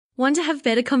Want to have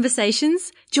better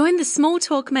conversations? Join the Small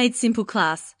Talk Made Simple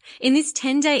class. In this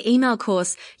 10-day email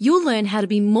course, you'll learn how to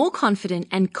be more confident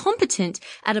and competent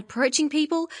at approaching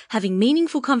people, having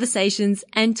meaningful conversations,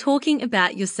 and talking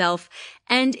about yourself.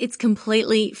 And it's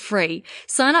completely free.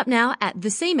 Sign up now at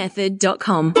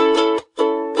thecmethod.com.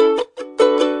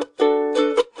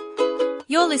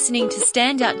 You're listening to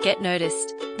Stand Out, Get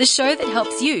Noticed, the show that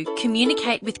helps you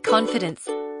communicate with confidence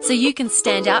so you can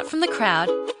stand out from the crowd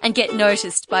and get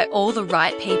noticed by all the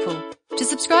right people. To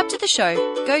subscribe to the show,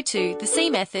 go to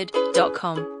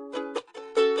thecmethod.com.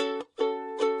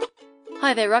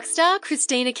 Hi there, Rockstar.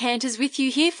 Christina Canters with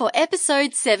you here for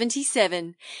episode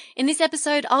 77. In this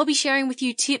episode, I'll be sharing with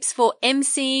you tips for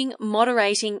emceeing,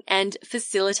 moderating, and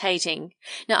facilitating.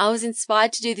 Now, I was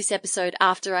inspired to do this episode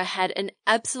after I had an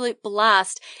absolute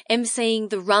blast emceeing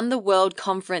the Run the World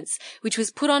conference, which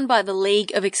was put on by the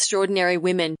League of Extraordinary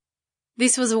Women.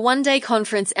 This was a one-day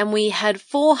conference and we had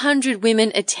 400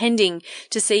 women attending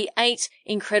to see 8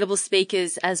 incredible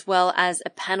speakers as well as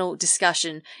a panel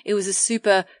discussion. It was a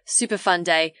super, super fun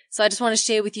day. So I just want to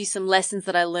share with you some lessons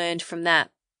that I learned from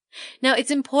that. Now, it's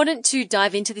important to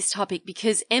dive into this topic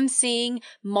because emceeing,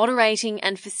 moderating,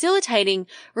 and facilitating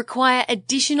require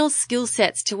additional skill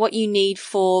sets to what you need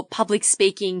for public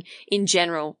speaking in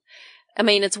general. I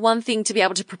mean, it's one thing to be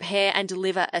able to prepare and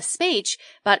deliver a speech,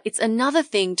 but it's another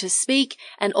thing to speak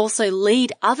and also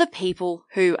lead other people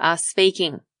who are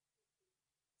speaking.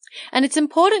 And it's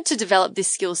important to develop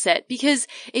this skill set because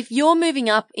if you're moving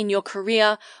up in your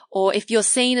career, or if you're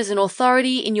seen as an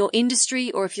authority in your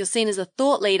industry, or if you're seen as a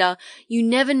thought leader, you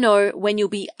never know when you'll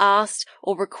be asked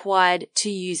or required to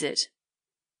use it.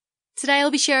 Today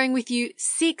I'll be sharing with you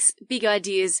 6 big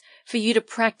ideas for you to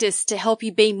practice to help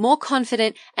you be more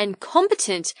confident and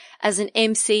competent as an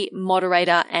MC,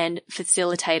 moderator, and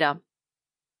facilitator.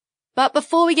 But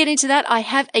before we get into that, I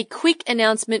have a quick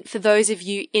announcement for those of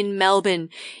you in Melbourne.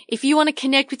 If you want to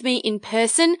connect with me in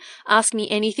person, ask me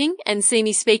anything, and see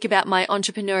me speak about my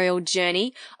entrepreneurial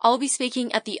journey, I'll be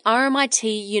speaking at the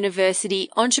RMIT University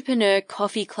Entrepreneur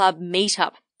Coffee Club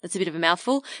Meetup. That's a bit of a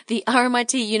mouthful. The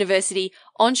RMIT University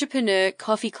Entrepreneur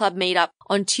Coffee Club Meetup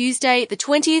on Tuesday, the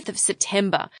 20th of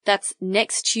September. That's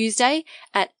next Tuesday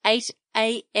at 8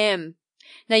 a.m.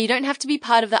 Now, you don't have to be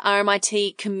part of the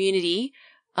RMIT community.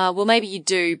 Well, maybe you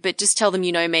do, but just tell them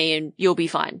you know me and you'll be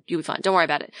fine. You'll be fine. Don't worry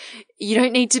about it. You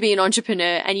don't need to be an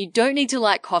entrepreneur and you don't need to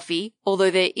like coffee, although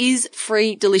there is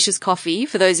free, delicious coffee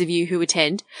for those of you who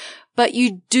attend. But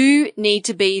you do need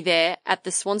to be there at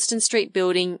the Swanston Street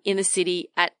building in the city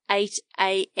at 8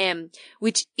 a.m.,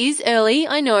 which is early,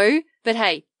 I know, but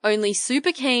hey, only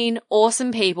super keen,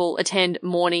 awesome people attend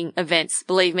morning events,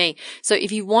 believe me. So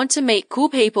if you want to meet cool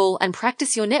people and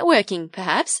practice your networking,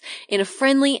 perhaps, in a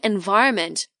friendly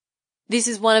environment, this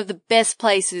is one of the best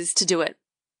places to do it.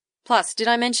 Plus, did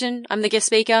I mention I'm the guest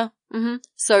speaker?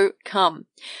 So come.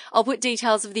 I'll put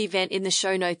details of the event in the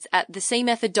show notes at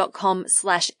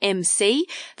thecmethod.com/MC.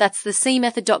 That's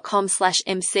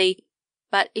thecmethod.com/MC.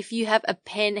 But if you have a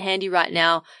pen handy right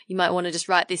now, you might want to just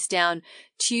write this down.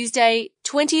 Tuesday,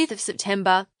 20th of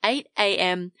September, 8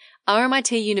 a.m.,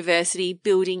 RMIT University,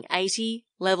 Building 80,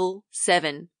 Level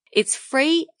 7. It's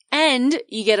free and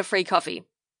you get a free coffee.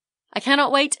 I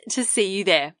cannot wait to see you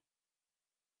there.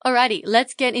 Alrighty,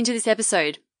 let's get into this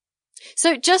episode.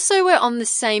 So just so we're on the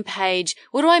same page,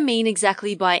 what do I mean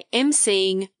exactly by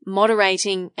emceeing,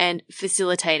 moderating, and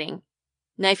facilitating?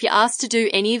 Now, if you're asked to do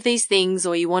any of these things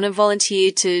or you want to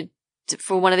volunteer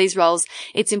for one of these roles,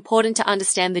 it's important to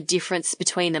understand the difference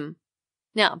between them.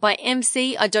 Now, by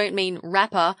MC, I don't mean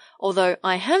rapper, although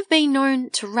I have been known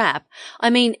to rap.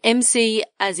 I mean MC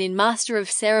as in Master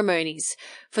of Ceremonies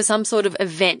for some sort of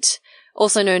event,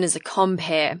 also known as a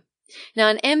compere. Now,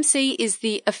 an MC is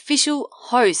the official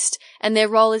host, and their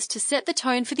role is to set the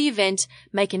tone for the event,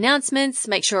 make announcements,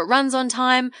 make sure it runs on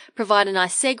time, provide a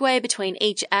nice segue between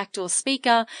each act or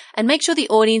speaker, and make sure the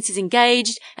audience is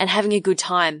engaged and having a good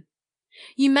time.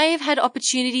 You may have had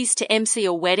opportunities to MC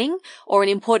a wedding or an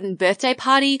important birthday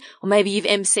party, or maybe you've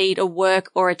MC'd a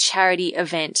work or a charity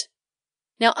event.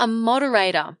 Now, a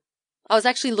moderator. I was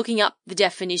actually looking up the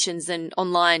definitions and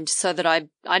online so that I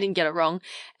didn't get it wrong,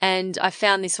 and I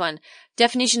found this one.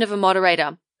 Definition of a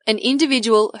moderator: an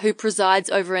individual who presides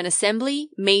over an assembly,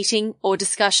 meeting, or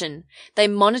discussion. They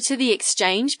monitor the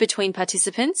exchange between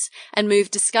participants and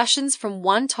move discussions from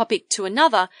one topic to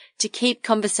another to keep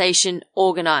conversation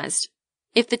organized.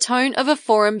 If the tone of a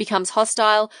forum becomes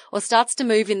hostile or starts to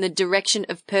move in the direction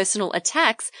of personal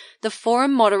attacks, the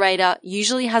forum moderator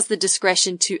usually has the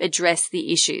discretion to address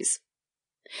the issues.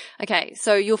 Okay,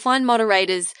 so you'll find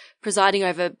moderators presiding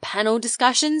over panel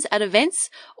discussions at events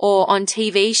or on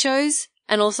TV shows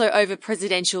and also over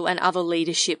presidential and other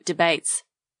leadership debates.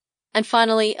 And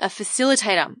finally, a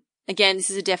facilitator. Again, this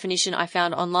is a definition I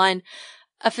found online.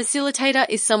 A facilitator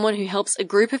is someone who helps a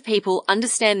group of people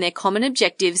understand their common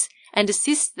objectives and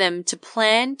assists them to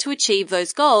plan to achieve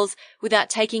those goals without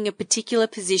taking a particular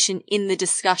position in the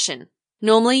discussion.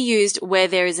 Normally used where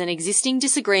there is an existing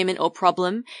disagreement or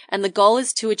problem, and the goal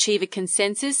is to achieve a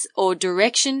consensus or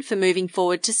direction for moving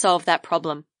forward to solve that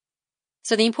problem.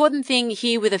 So the important thing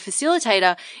here with a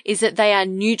facilitator is that they are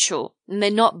neutral and they're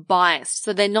not biased.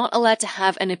 So they're not allowed to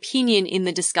have an opinion in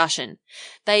the discussion.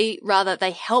 They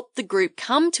help the group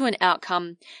come to an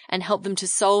outcome and help them to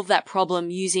solve that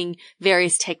problem using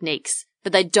various techniques,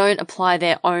 but they don't apply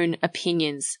their own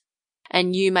opinions.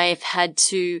 And you may have had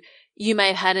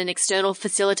an external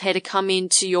facilitator come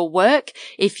into your work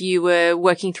if you were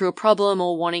working through a problem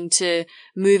or wanting to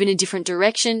move in a different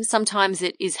direction. Sometimes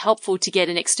it is helpful to get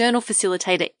an external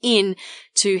facilitator in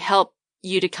to help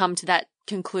you to come to that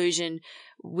conclusion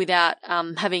without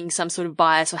having some sort of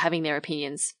bias or having their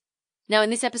opinions. Now, in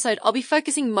this episode, I'll be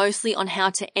focusing mostly on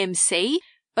how to MC,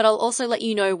 but I'll also let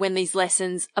you know when these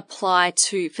lessons apply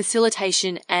to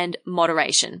facilitation and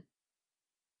moderation.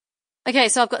 Okay,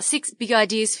 so I've got 6 big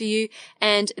ideas for you,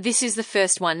 and this is the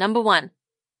first one. Number 1,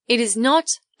 it is not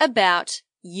about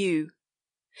you.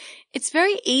 It's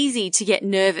very easy to get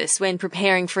nervous when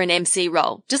preparing for an MC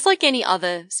role, just like any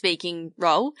other speaking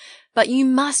role, but you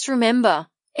must remember,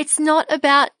 it's not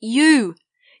about you.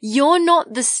 You're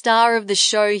not the star of the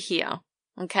show here,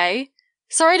 okay?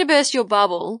 Sorry to burst your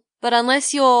bubble, but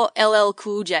unless you're LL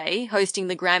Cool J hosting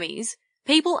the Grammys,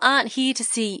 people aren't here to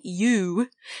see you.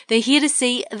 They're here to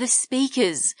see the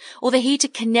speakers, or they're here to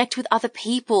connect with other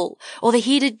people, or they're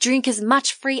here to drink as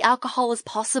much free alcohol as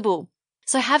possible.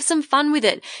 So have some fun with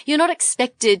it. You're not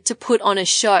expected to put on a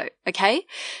show, okay?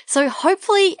 So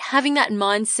hopefully having that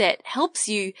mindset helps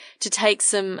you to take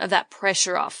some of that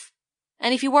pressure off.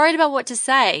 And if you're worried about what to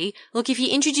say, look, if you're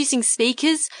introducing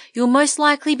speakers, you'll most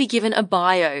likely be given a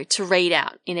bio to read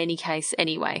out in any case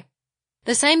anyway.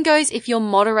 The same goes if you're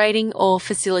moderating or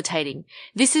facilitating.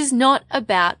 This is not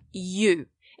about you.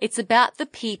 It's about the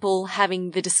people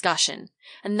having the discussion.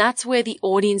 And that's where the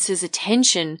audience's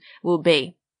attention will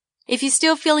be. If you're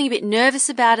still feeling a bit nervous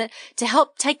about it, to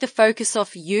help take the focus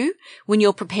off you when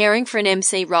you're preparing for an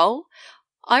MC role,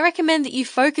 I recommend that you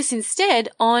focus instead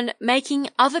on making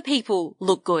other people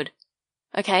look good.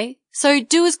 Okay? So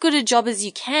do as good a job as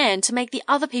you can to make the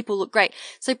other people look great.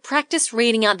 So practice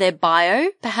reading out their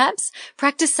bio, perhaps.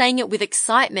 Practice saying it with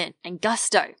excitement and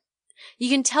gusto. You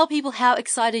can tell people how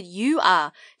excited you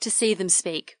are to see them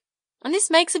speak. And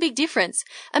this makes a big difference.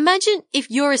 Imagine if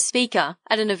you're a speaker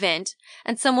at an event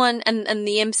and and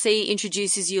the MC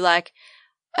introduces you like,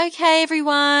 okay,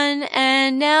 everyone,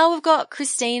 and now we've got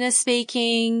Christina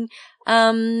speaking.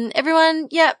 Everyone,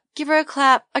 yep, give her a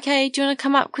clap. Okay, do you want to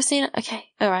come up, Christina? Okay,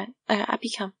 alright, up you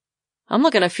come. I'm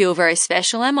not going to feel very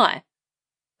special, am I?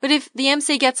 But if the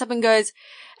MC gets up and goes,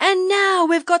 and now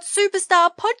we've got superstar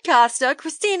podcaster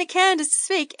Christina Canters to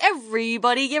speak,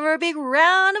 everybody give her a big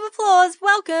round of applause.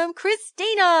 Welcome,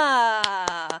 Christina!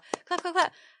 Clap, clap,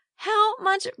 clap. How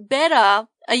much better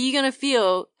are you going to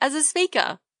feel as a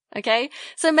speaker? Okay?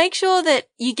 So make sure that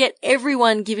you get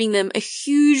everyone giving them a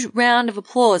huge round of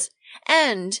applause.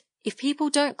 And if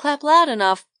people don't clap loud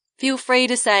enough, feel free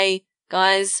to say,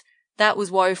 guys, that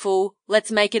was woeful.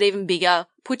 Let's make it even bigger.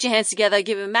 Put your hands together.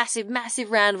 Give a massive,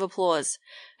 massive round of applause.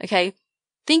 Okay.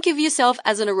 Think of yourself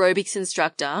as an aerobics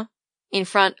instructor in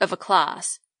front of a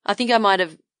class. I think I might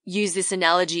have used this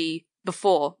analogy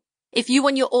before. If you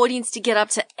want your audience to get up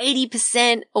to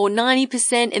 80% or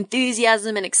 90%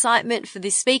 enthusiasm and excitement for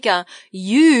this speaker,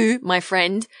 you, my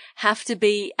friend, have to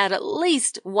be at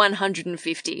least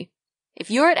 150. If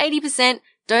you're at 80%,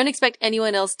 don't expect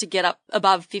anyone else to get up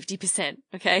above 50%,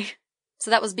 okay?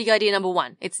 So that was big idea number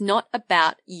 1. It's not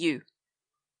about you.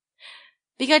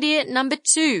 Big idea number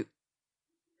 2.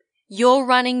 You're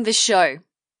running the show.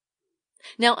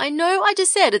 Now, I know I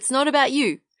just said it's not about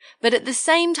you, but at the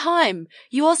same time,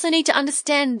 you also need to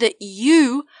understand that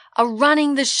you are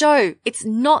running the show. It's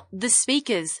not the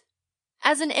speakers.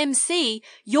 As an MC,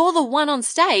 you're the one on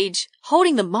stage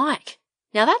holding the mic.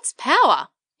 Now that's power.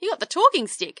 You got the talking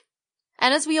stick.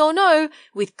 And as we all know,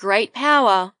 with great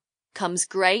power comes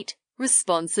great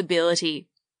responsibility.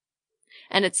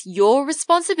 And it's your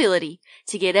responsibility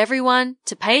to get everyone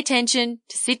to pay attention,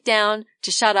 to sit down,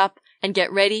 to shut up, and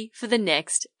get ready for the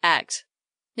next act.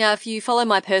 Now, if you follow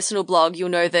my personal blog, you'll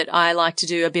know that I like to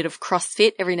do a bit of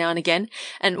CrossFit every now and again.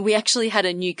 And we actually had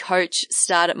a new coach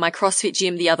start at my CrossFit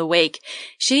gym the other week.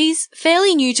 She's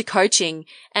fairly new to coaching.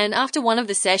 And after one of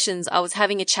the sessions, I was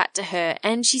having a chat to her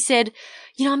and she said,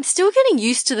 I'm still getting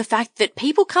used to the fact that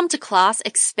people come to class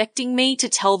expecting me to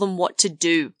tell them what to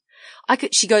do.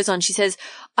 She goes on, she says,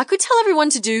 I could tell everyone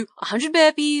to do 100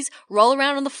 burpees, roll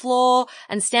around on the floor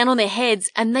and stand on their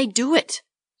heads, and they do it.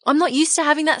 I'm not used to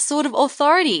having that sort of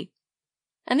authority.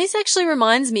 And this actually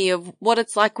reminds me of what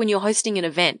it's like when you're hosting an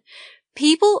event.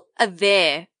 People are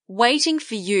there waiting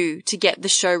for you to get the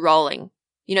show rolling.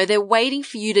 They're waiting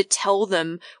for you to tell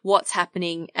them what's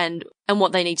happening and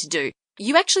what they need to do.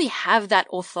 You actually have that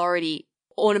authority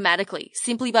automatically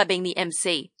simply by being the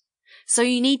MC. So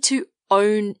you need to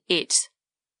own it.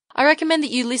 I recommend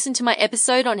that you listen to my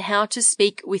episode on how to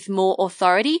speak with more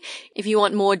authority. If you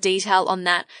want more detail on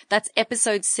that, that's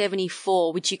episode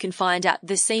 74, which you can find at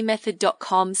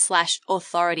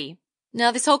thecmethod.com/authority.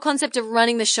 Now, this whole concept of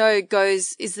running the show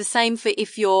is the same for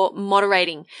if you're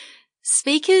moderating.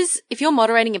 If you're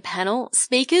moderating a panel,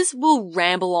 speakers will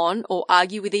ramble on or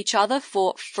argue with each other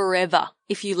for forever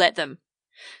if you let them.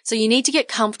 So you need to get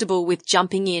comfortable with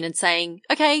jumping in and saying,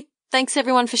 okay, thanks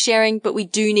everyone for sharing, but we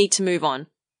do need to move on.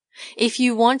 If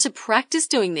you want to practice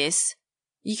doing this,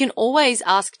 you can always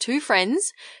ask two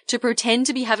friends to pretend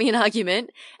to be having an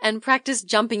argument and practice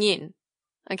jumping in.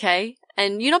 Okay?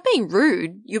 And you're not being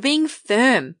rude, you're being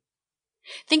firm.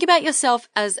 Think about yourself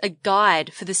as a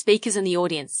guide for the speakers and the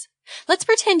audience. Let's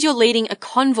pretend you're leading a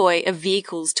convoy of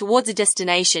vehicles towards a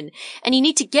destination and you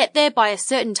need to get there by a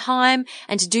certain time,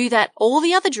 and to do that all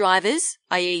the other drivers,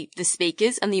 i.e. the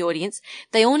speakers and the audience,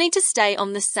 they all need to stay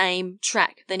on the same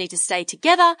track. They need to stay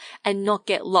together and not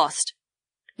get lost.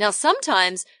 Now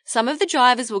sometimes some of the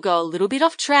drivers will go a little bit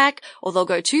off track, or they'll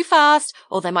go too fast,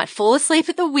 or they might fall asleep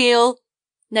at the wheel.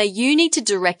 Now you need to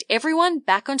direct everyone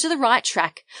back onto the right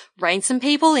track, rein some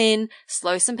people in,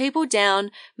 slow some people down,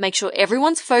 make sure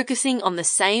everyone's focusing on the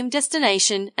same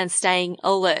destination and staying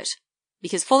alert.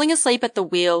 Because falling asleep at the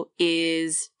wheel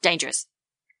is dangerous.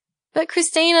 But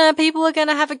Christina, people are going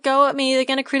to have a go at me, they're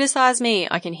going to criticize me.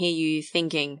 I can hear you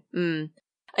thinking,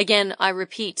 Again, I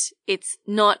repeat, it's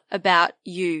not about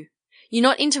you. You're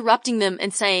not interrupting them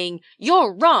and saying,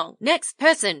 you're wrong, next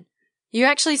person. You're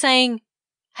actually saying,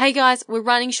 hey guys, we're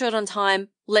running short on time,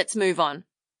 let's move on.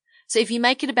 So if you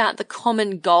make it about the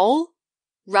common goal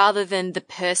rather than the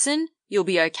person, you'll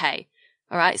be okay.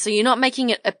 Alright, so you're not making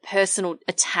it a personal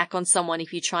attack on someone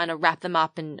if you're trying to wrap them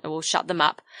up or shut them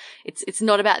up. It's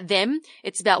not about them,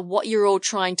 it's about what you're all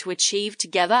trying to achieve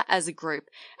together as a group.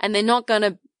 And they're not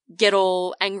gonna get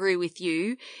all angry with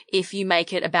you if you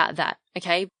make it about that,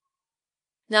 okay?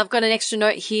 Now I've got an extra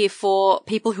note here for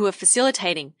people who are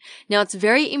facilitating. Now it's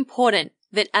very important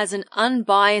that as an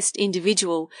unbiased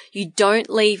individual, you don't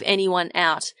leave anyone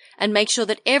out, and make sure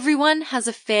that everyone has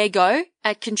a fair go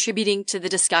at contributing to the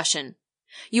discussion.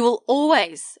 You will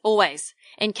always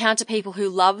encounter people who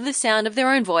love the sound of their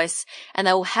own voice, and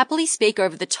they will happily speak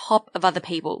over the top of other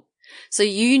people. So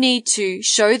you need to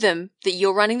show them that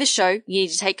you're running the show, you need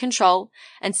to take control,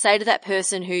 and say to that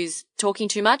person who's talking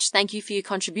too much, thank you for your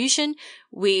contribution.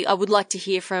 I would like to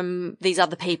hear from these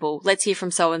other people. Let's hear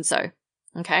from so and so.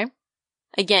 Okay?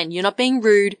 Again, you're not being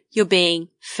rude, you're being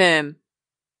firm.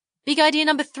 Big idea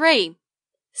number 3,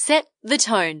 set the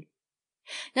tone.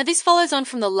 Now this follows on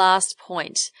from the last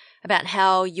point about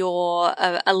how you're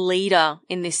a leader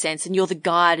in this sense and you're the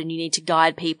guide and you need to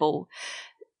guide people.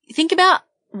 Think about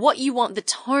what you want the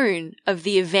tone of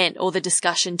the event or the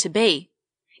discussion to be.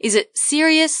 Is it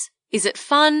serious? Is it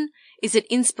fun? Is it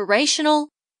inspirational?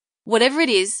 Whatever it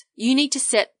is, you need to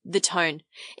set the tone.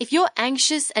 If you're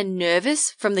anxious and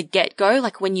nervous from the get-go,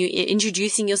 like when you're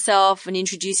introducing yourself and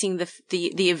introducing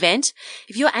the event,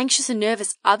 if you're anxious and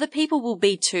nervous, other people will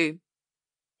be too.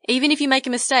 Even if you make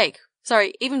a mistake.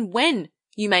 Even when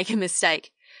you make a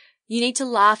mistake, you need to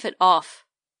laugh it off.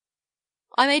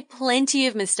 I made plenty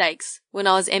of mistakes when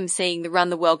I was emceeing the Run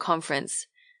the World conference.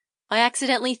 I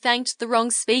accidentally thanked the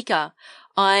wrong speaker.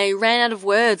 I ran out of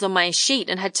words on my sheet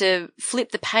and had to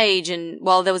flip the page, and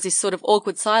while there was this sort of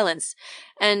awkward silence.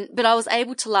 But I was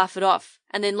able to laugh it off.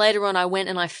 And then later on I went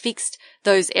and I fixed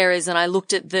those errors and I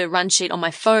looked at the run sheet on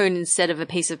my phone instead of a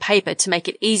piece of paper to make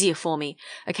it easier for me.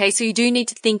 Okay, so you do need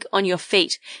to think on your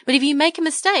feet. But if you make a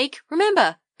mistake,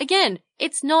 remember, again,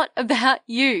 it's not about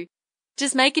you.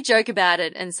 Just make a joke about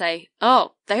it and say,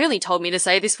 oh, they only told me to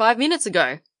say this 5 minutes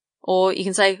ago. Or you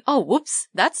can say, oh, whoops,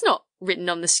 that's not written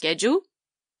on the schedule.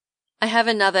 I have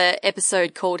another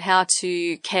episode called How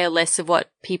to Care Less of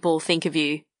What People Think of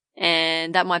You,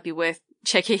 and that might be worth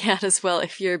checking out as well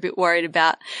if you're a bit worried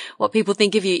about what people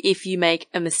think of you if you make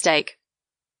a mistake.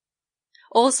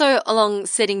 Also, along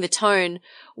setting the tone,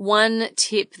 one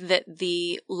tip that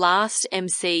the last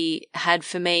MC had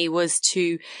for me was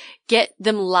to get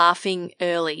them laughing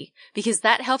early, because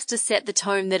that helps to set the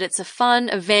tone that it's a fun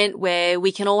event where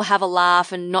we can all have a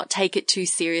laugh and not take it too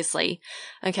seriously.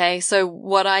 Okay, so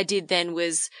what I did then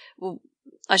was, well,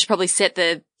 I should probably set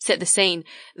the scene.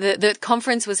 The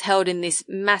conference was held in this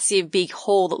massive big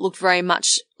hall that looked very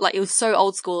much like, it was so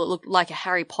old school, it looked like a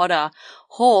Harry Potter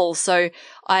hall. So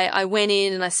I went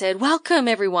in and I said, welcome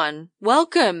everyone.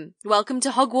 Welcome to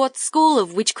Hogwarts School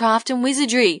of Witchcraft and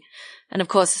Wizardry. And of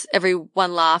course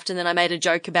everyone laughed, and then I made a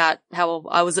joke about how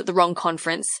I was at the wrong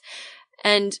conference.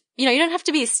 And, you know, you don't have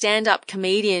to be a stand-up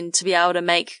comedian to be able to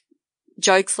make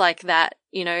jokes like that.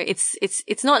 You know,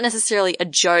 it's not necessarily a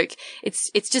joke. It's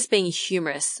just being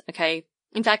humorous. Okay.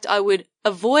 In fact, I would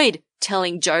avoid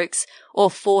telling jokes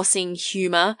or forcing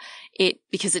humor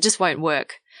because it just won't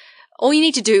work. All you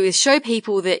need to do is show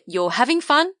people that you're having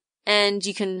fun and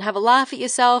you can have a laugh at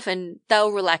yourself and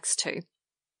they'll relax too.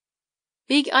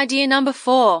 Big idea number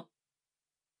 4.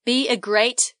 Be a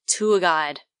great tour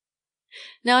guide.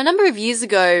 Now, a number of years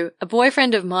ago, a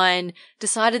boyfriend of mine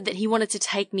decided that he wanted to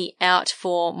take me out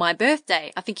for my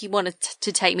birthday. I think he wanted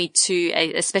to take me to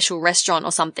a special restaurant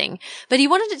or something, but he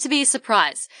wanted it to be a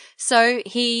surprise. So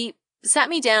he sat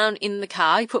me down in the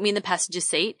car, he put me in the passenger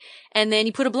seat, and then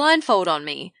he put a blindfold on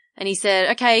me. And he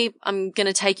said, okay, I'm going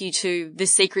to take you to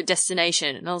this secret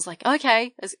destination. And I was like,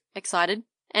 okay, I was excited.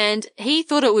 And he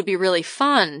thought it would be really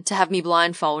fun to have me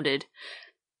blindfolded,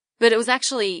 but it was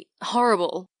actually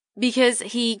horrible, because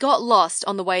he got lost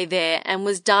on the way there and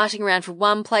was darting around from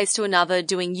one place to another,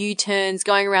 doing U-turns,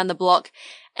 going around the block.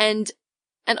 And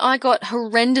I got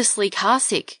horrendously car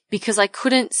sick because I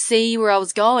couldn't see where I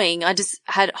was going. I just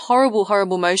had horrible,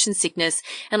 horrible motion sickness,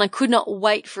 and I could not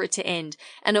wait for it to end.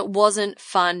 And it wasn't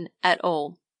fun at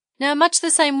all. Now, much the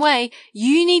same way,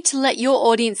 you need to let your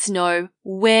audience know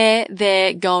where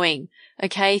they're going.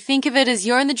 Okay, think of it as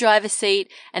you're in the driver's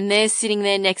seat and they're sitting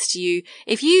there next to you.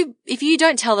 If you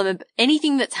don't tell them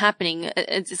anything that's happening,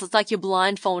 it's like you're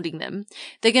blindfolding them,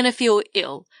 they're going to feel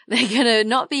ill. They're going to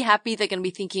not be happy. They're going to be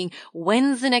thinking,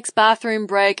 when's the next bathroom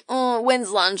break? Oh,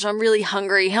 when's lunch? I'm really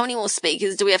hungry. How many more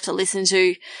speakers do we have to listen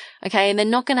to? Okay, and they're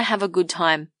not going to have a good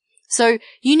time. So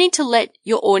you need to let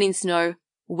your audience know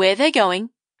where they're going,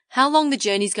 how long the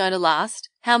journey's going to last,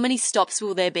 how many stops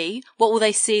will there be, what will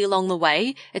they see along the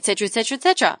way, etc., etc.,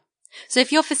 etc. So if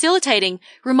you're facilitating,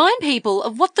 remind people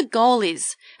of what the goal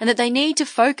is and that they need to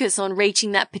focus on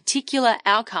reaching that particular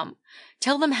outcome.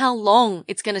 Tell them how long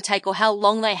it's going to take or how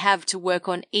long they have to work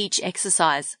on each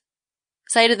exercise.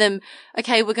 Say to them,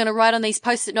 okay, we're going to write on these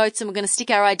post-it notes and we're going to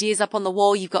stick our ideas up on the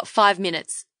wall. You've got 5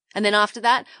 minutes. And then after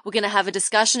that, we're going to have a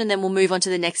discussion and then we'll move on to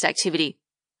the next activity.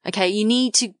 Okay, you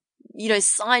need to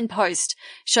signpost,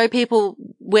 show people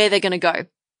where they're going to go.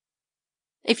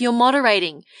 If you're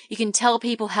moderating, you can tell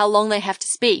people how long they have to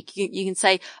speak. You can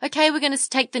say, okay, we're going to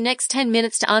take the next 10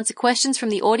 minutes to answer questions from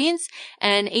the audience,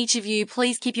 and each of you,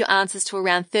 please keep your answers to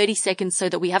around 30 seconds so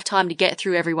that we have time to get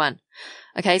through everyone.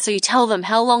 Okay, so you tell them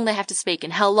how long they have to speak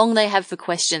and how long they have for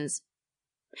questions.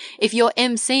 If you're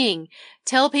emceeing,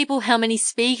 tell people how many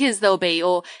speakers there'll be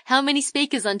or how many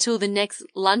speakers until the next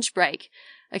lunch break.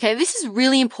 Okay, this is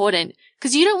really important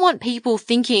because you don't want people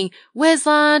thinking, where's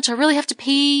lunch? I really have to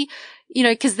pee.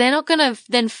 Because they're not going to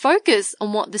then focus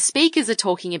on what the speakers are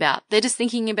talking about. They're just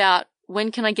thinking about,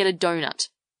 when can I get a donut?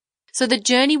 So the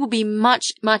journey will be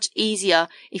much, much easier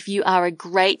if you are a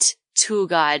great tour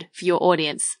guide for your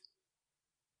audience.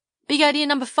 Big idea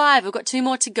number 5. We've got 2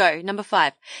 more to go. Number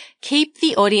 5, keep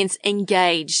the audience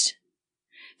engaged.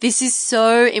 This is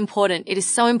so important. It is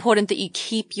so important that you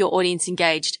keep your audience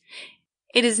engaged.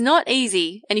 It is not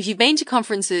easy, and if you've been to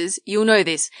conferences, you'll know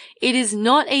this. It is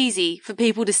not easy for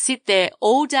people to sit there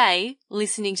all day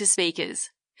listening to speakers.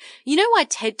 You know why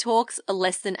TED Talks are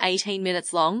less than 18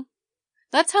 minutes long?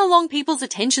 That's how long people's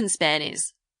attention span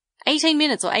is. 18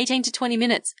 minutes or 18 to 20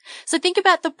 minutes. So think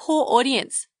about the poor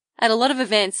audience. At a lot of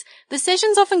events, the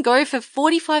sessions often go for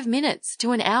 45 minutes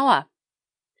to an hour.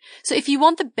 So if you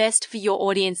want the best for your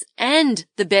audience and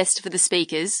the best for the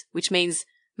speakers, which means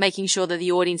making sure that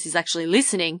the audience is actually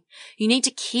listening, you need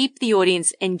to keep the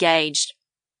audience engaged.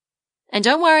 And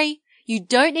don't worry, you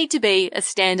don't need to be a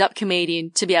stand-up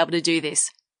comedian to be able to do this.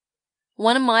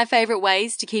 One of my favorite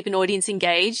ways to keep an audience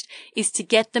engaged is to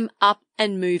get them up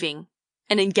and moving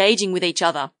and engaging with each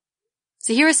other.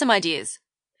 So here are some ideas.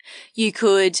 You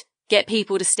could get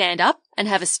people to stand up and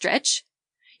have a stretch.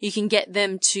 You can get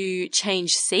them to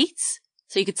change seats.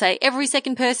 So you could say every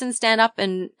second person stand up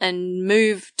and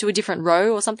move to a different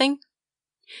row or something.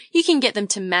 You can get them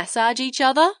to massage each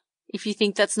other if you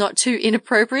think that's not too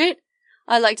inappropriate.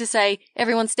 I like to say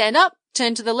everyone stand up,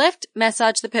 turn to the left,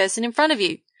 massage the person in front of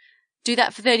you. Do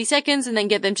that for 30 seconds and then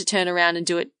get them to turn around and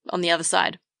do it on the other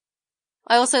side.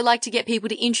 I also like to get people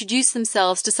to introduce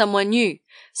themselves to someone new.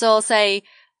 So I'll say,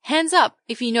 hands up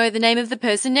if you know the name of the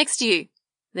person next to you.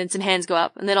 Then some hands go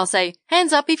up. And then I'll say,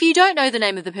 hands up if you don't know the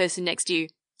name of the person next to you.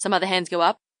 Some other hands go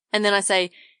up. And then I say,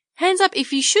 hands up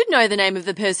if you should know the name of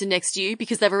the person next to you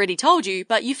because they've already told you,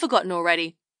 but you've forgotten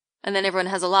already. And then everyone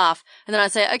has a laugh. And then I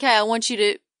say, okay, I want you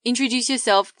to introduce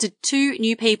yourself to 2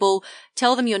 new people,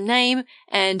 tell them your name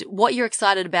and what you're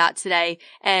excited about today,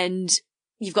 and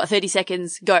you've got 30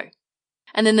 seconds, go.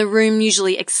 And then the room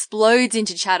usually explodes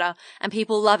into chatter and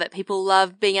people love it. People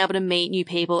love being able to meet new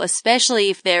people, especially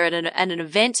if they're at an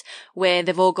event where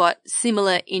they've all got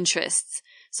similar interests.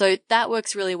 So that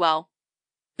works really well.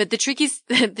 But the trick is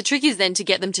then to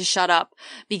get them to shut up,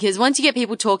 because once you get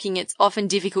people talking, it's often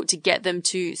difficult to get them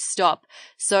to stop.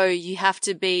 So you have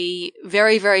to be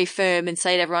very, very firm and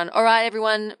say to everyone, all right,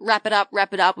 everyone, wrap it up.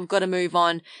 We've got to move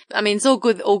on. I mean, it's all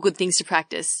good things to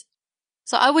practice.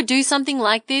 So I would do something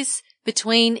like this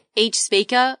between each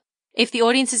speaker. If the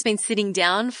audience has been sitting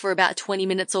down for about 20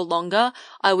 minutes or longer,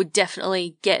 I would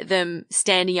definitely get them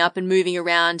standing up and moving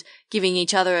around, giving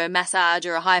each other a massage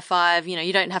or a high five. You know,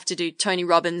 you don't have to do Tony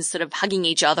Robbins sort of hugging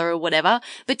each other or whatever,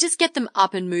 but just get them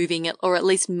up and moving or at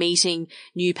least meeting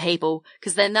new people,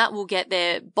 because then that will get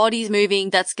their bodies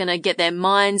moving. That's going to get their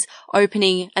minds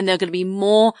opening and they're going to be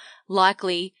more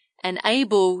likely and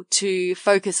able to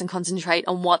focus and concentrate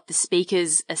on what the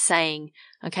speakers are saying.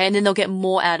 Okay, and then they'll get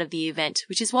more out of the event,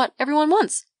 which is what everyone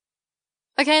wants.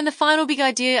 Okay, and the final big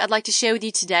idea I'd like to share with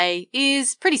you today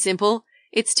is pretty simple.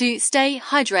 It's to stay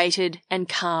hydrated and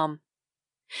calm.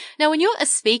 Now, when you're a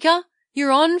speaker,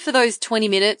 you're on for those 20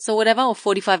 minutes or whatever, or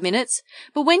 45 minutes.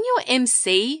 But when you're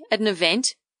MC at an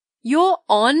event, you're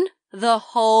on the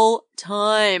whole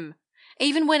time.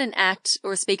 Even when an act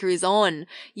or a speaker is on,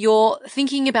 you're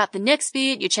thinking about the next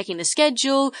bit, you're checking the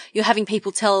schedule, you're having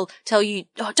people tell you,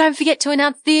 oh, don't forget to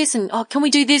announce this, and oh, can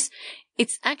we do this?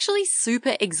 It's actually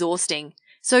super exhausting.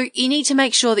 So you need to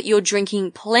make sure that you're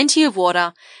drinking plenty of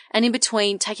water and in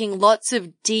between taking lots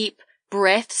of deep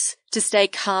breaths to stay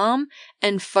calm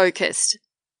and focused.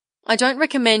 I don't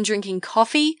recommend drinking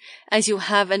coffee as you'll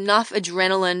have enough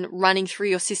adrenaline running through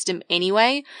your system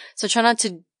anyway. So try not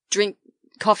to drink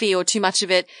coffee or too much of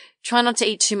it. Try not to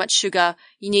eat too much sugar.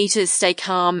 You need to stay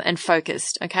calm and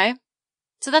focused, okay?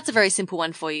 So that's a very simple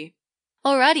one for you.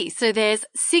 Alrighty, so there's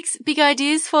 6 big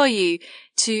ideas for you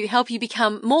to help you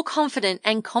become more confident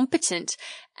and competent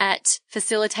at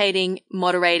facilitating,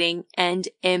 moderating, and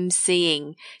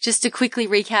emceeing. Just to quickly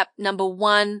recap, number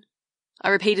 1, I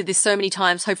repeated this so many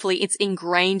times, hopefully it's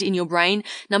ingrained in your brain.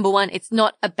 Number 1, it's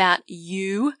not about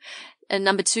you. And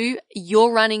number 2,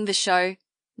 you're running the show.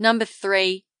 Number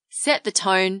 3, set the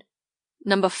tone.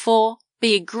 Number 4,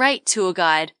 be a great tour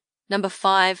guide. Number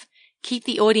 5, keep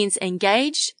the audience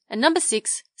engaged. And number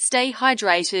 6, stay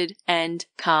hydrated and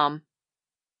calm.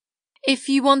 If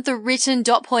you want the written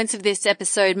dot points of this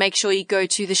episode, make sure you go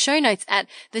to the show notes at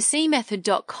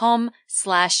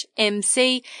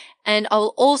thecmethod.com/MC. And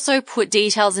I'll also put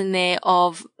details in there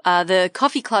of the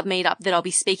coffee club meetup that I'll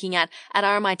be speaking at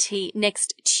RMIT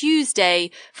next Tuesday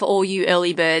for all you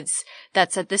early birds.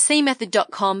 That's at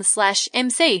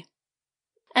thecmethod.com/MC.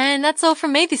 And that's all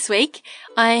from me this week.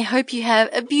 I hope you have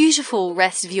a beautiful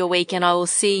rest of your week and I will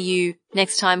see you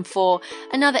next time for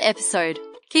another episode.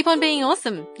 Keep on being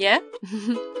awesome, yeah?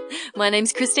 My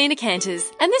name's Christina Canters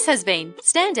and this has been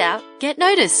Stand Out, Get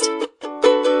Noticed.